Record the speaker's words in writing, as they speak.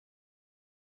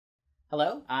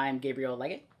Hello, I'm Gabriel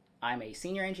Leggett. I'm a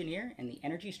senior engineer in the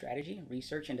Energy Strategy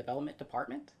Research and Development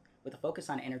Department with a focus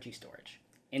on energy storage.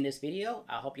 In this video,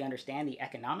 I'll help you understand the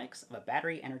economics of a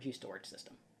battery energy storage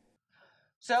system.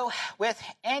 So with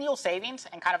annual savings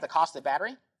and kind of the cost of the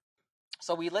battery,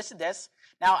 so we listed this.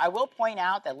 Now I will point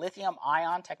out that lithium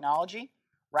ion technology,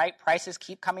 right, prices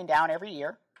keep coming down every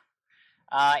year.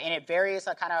 And it varies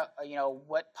kind of,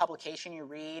 what publication you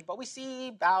read, but we see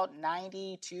about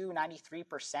 92,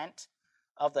 93%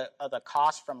 of the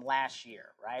cost from last year,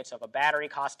 right? So if a battery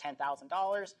costs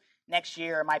 $10,000, next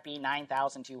year it might be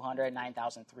 $9,200,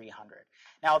 $9,300.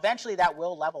 Now eventually that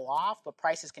will level off, but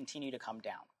prices continue to come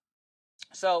down.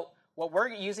 So what we're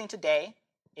using today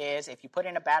is if you put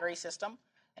in a battery system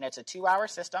and it's a 2-hour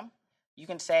system, you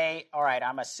can say, all right,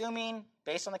 I'm assuming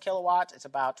based on the kilowatts, it's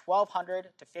about $1,200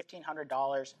 to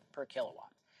 $1,500 per kilowatt.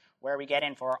 Where we get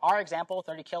in for our example,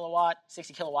 30 kilowatt,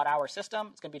 60 kilowatt hour system,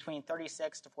 it's going to be between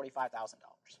 $36,000 to $45,000.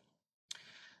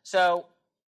 So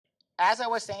as I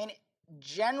was saying,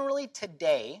 generally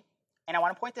today, and I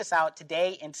want to point this out,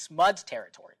 today in SMUD's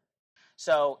territory.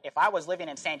 So if I was living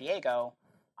in San Diego,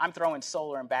 I'm throwing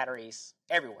solar and batteries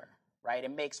everywhere, right?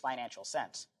 It makes financial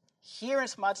sense. Here in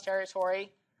SMUD's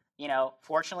territory,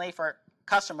 fortunately for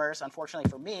customers,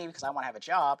 unfortunately for me, because I want to have a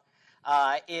job,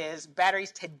 is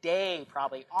batteries today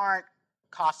probably aren't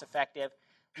cost effective.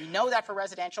 We know that for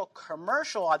residential.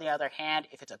 Commercial, on the other hand,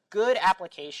 if it's a good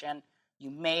application, you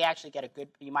might actually get a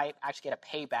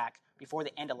payback before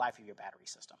the end of life of your battery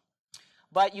system.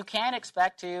 But you can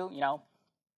expect to,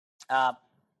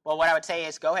 what I would say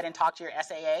is go ahead and talk to your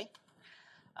SAA.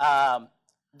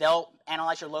 They'll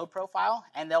analyze your load profile,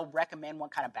 and they'll recommend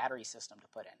what kind of battery system to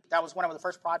put in. That was one of the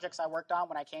first projects I worked on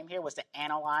when I came here, was to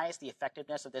analyze the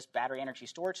effectiveness of this battery energy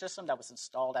storage system that was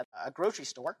installed at a grocery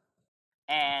store.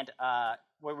 And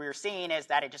what we were seeing is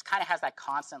that it just kind of has that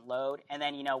constant load. And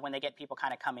then, when they get people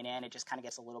kind of coming in, it just kind of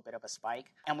gets a little bit of a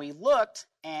spike. And we looked,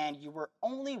 and you were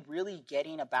only really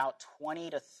getting about 20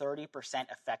 to 30%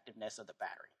 effectiveness of the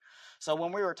battery. So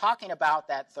when we were talking about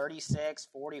that $36,000,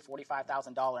 $40,000,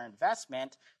 $45,000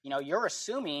 investment, you're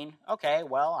assuming, okay,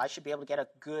 well, I should be able to get a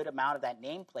good amount of that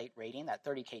nameplate rating, that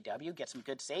 30 kW, get some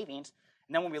good savings.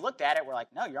 And then when we looked at it, we're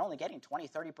like, no, you're only getting 20,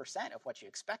 30% of what you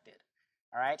expected.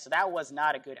 All right, so that was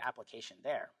not a good application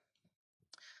there.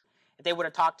 If they would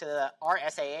have talked to our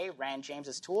SAA, ran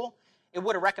James's tool, it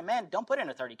would have recommended don't put in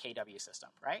a 30 kW system,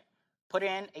 right? Put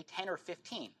in a 10 or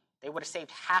 15. They would have saved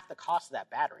half the cost of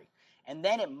that battery. And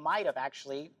then it might have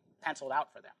actually penciled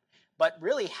out for them. But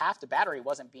really, half the battery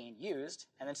wasn't being used,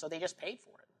 and then so they just paid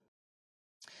for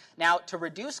it. Now, to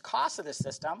reduce costs of the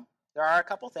system, there are a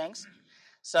couple things.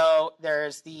 So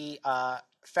there's the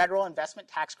Federal Investment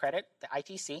Tax Credit, the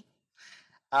ITC.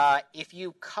 If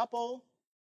you couple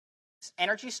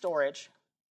energy storage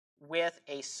with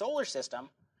a solar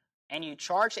system, and you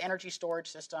charge the energy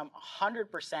storage system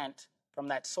 100% from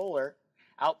that solar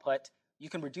output, you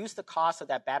can reduce the cost of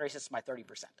that battery system by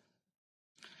 30%.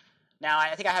 Now,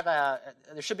 I think I have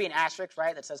there should be an asterisk,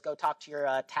 right, that says go talk to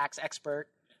your tax expert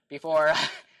before,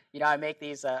 I make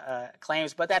these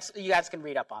claims, but you guys can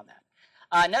read up on that.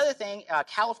 Another thing,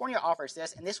 California offers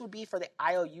this, and this would be for the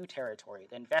IOU territory,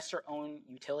 the investor-owned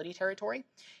utility territory.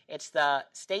 It's the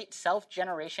State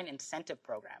Self-Generation Incentive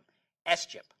Program,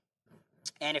 SGIP.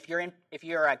 And if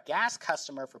you're a gas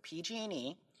customer for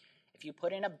PG&E, if you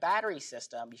put in a battery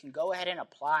system, you can go ahead and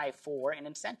apply for an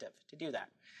incentive to do that.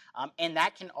 And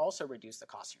that can also reduce the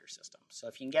cost of your system. So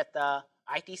if you can get the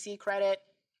ITC credit,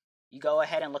 you go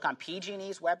ahead and look on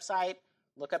PG&E's website,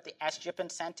 look up the SGIP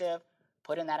incentive,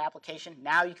 put in that application.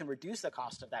 Now you can reduce the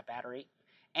cost of that battery.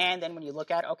 And then when you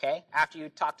look at, okay, after you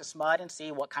talk to SMUD and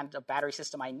see what kind of battery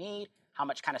system I need, how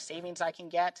much kind of savings I can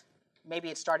get, maybe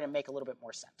it's starting to make a little bit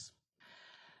more sense.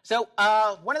 So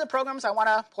one of the programs I want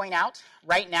to point out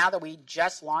right now that we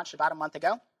just launched about a month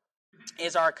ago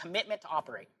is our commitment to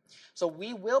operate. So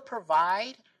we will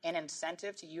provide an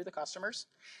incentive to you, the customers,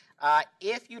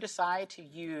 if you decide to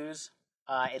use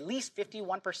at least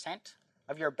 51%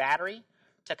 of your battery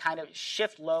to kind of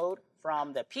shift load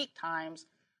from the peak times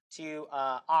to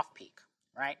off-peak,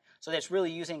 right? So that's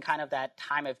really using kind of that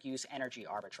time of use energy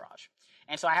arbitrage.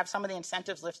 And so I have some of the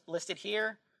incentives listed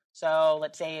here. So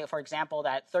let's say, for example,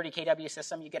 that 30 kW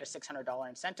system, you get a $600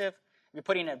 incentive. If you're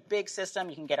putting in a big system,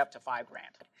 you can get up to $5,000.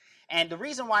 And the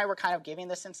reason why we're kind of giving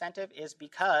this incentive is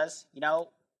because,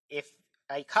 if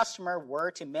a customer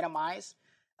were to minimize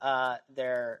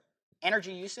their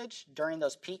energy usage during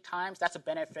those peak times, that's a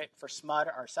benefit for SMUD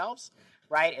ourselves,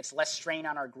 right? It's less strain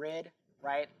on our grid,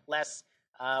 right? Less,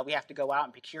 we have to go out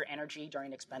and procure energy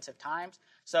during expensive times.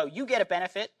 So you get a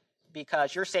benefit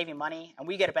because you're saving money, and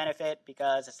we get a benefit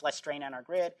because it's less strain on our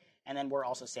grid, and then we're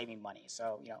also saving money.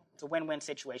 So, it's a win-win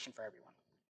situation for everyone.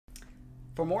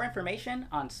 For more information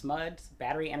on SMUD's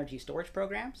battery energy storage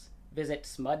programs, visit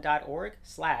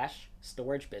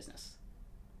smud.org/storagebusiness.